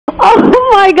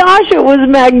my gosh, it was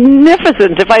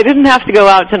magnificent. If I didn't have to go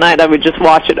out tonight, I would just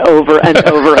watch it over and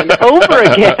over and over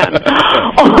again.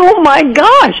 Oh my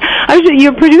gosh.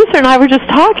 Your producer and I were just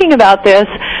talking about this.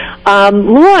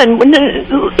 Lauren,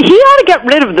 he ought to get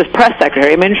rid of this press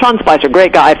secretary. I mean, Sean Spicer,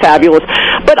 great guy, fabulous.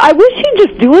 But I wish he'd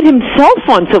just do it himself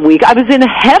once a week. I was in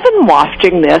heaven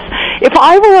watching this. If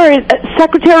I were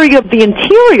Secretary of the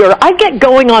Interior, I'd get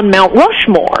going on Mount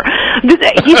Rushmore.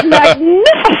 He's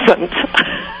magnificent.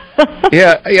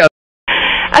 Yeah.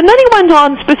 And then he went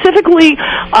on specifically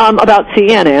about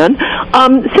CNN,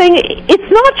 saying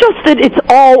it's not just that it's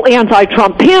all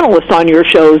anti-Trump panelists on your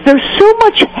shows. There's so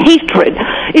much hatred.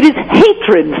 It is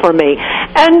hatred for me.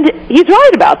 And he's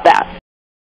right about that.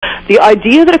 The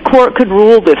idea that a court could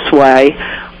rule this way,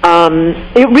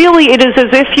 it is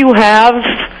as if you have,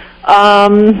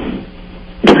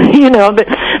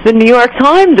 the New York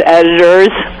Times editors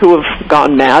who have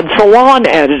gone mad, salon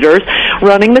editors,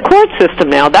 running the court system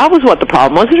now. That was what the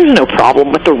problem was. There's no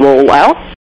problem with the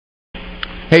rollout.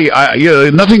 Hey,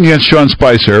 nothing against Sean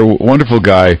Spicer, wonderful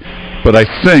guy, but I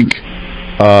think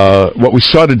what we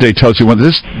saw today tells you when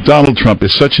this Donald Trump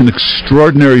is such an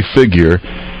extraordinary figure,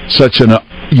 such an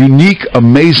unique,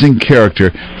 amazing character.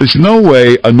 There's no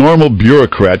way a normal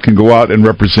bureaucrat can go out and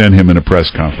represent him in a press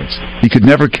conference. He could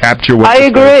never capture what... I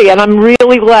agree, and I'm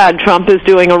really glad Trump is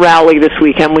doing a rally this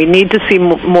weekend. We need to see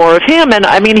more of him, and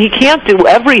I mean, he can't do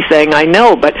everything, I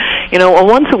know, but, a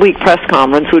once-a-week press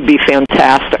conference would be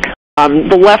fantastic.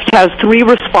 The left has 3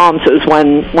 responses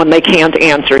when they can't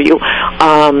answer you.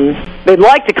 They'd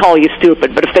like to call you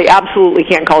stupid, but if they absolutely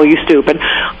can't call you stupid,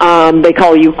 they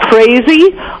call you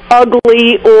crazy,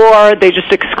 ugly, or they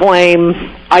just exclaim,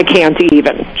 I can't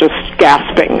even, just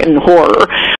gasping in horror.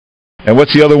 And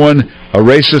what's the other one? A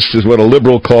racist is what a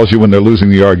liberal calls you when they're losing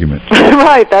the argument.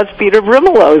 Right, that's Peter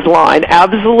Brimelo's line.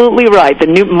 Absolutely right. The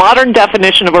new modern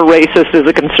definition of a racist is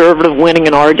a conservative winning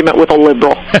an argument with a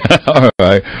liberal. All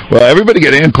right. Well, everybody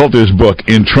get Ann Coulter's book,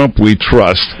 In Trump We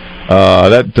Trust.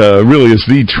 That really is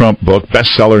the Trump book,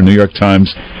 bestseller, New York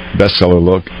Times bestseller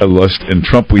list, In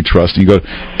Trump We Trust. You go to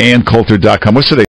AnnCoulter.com. What's today?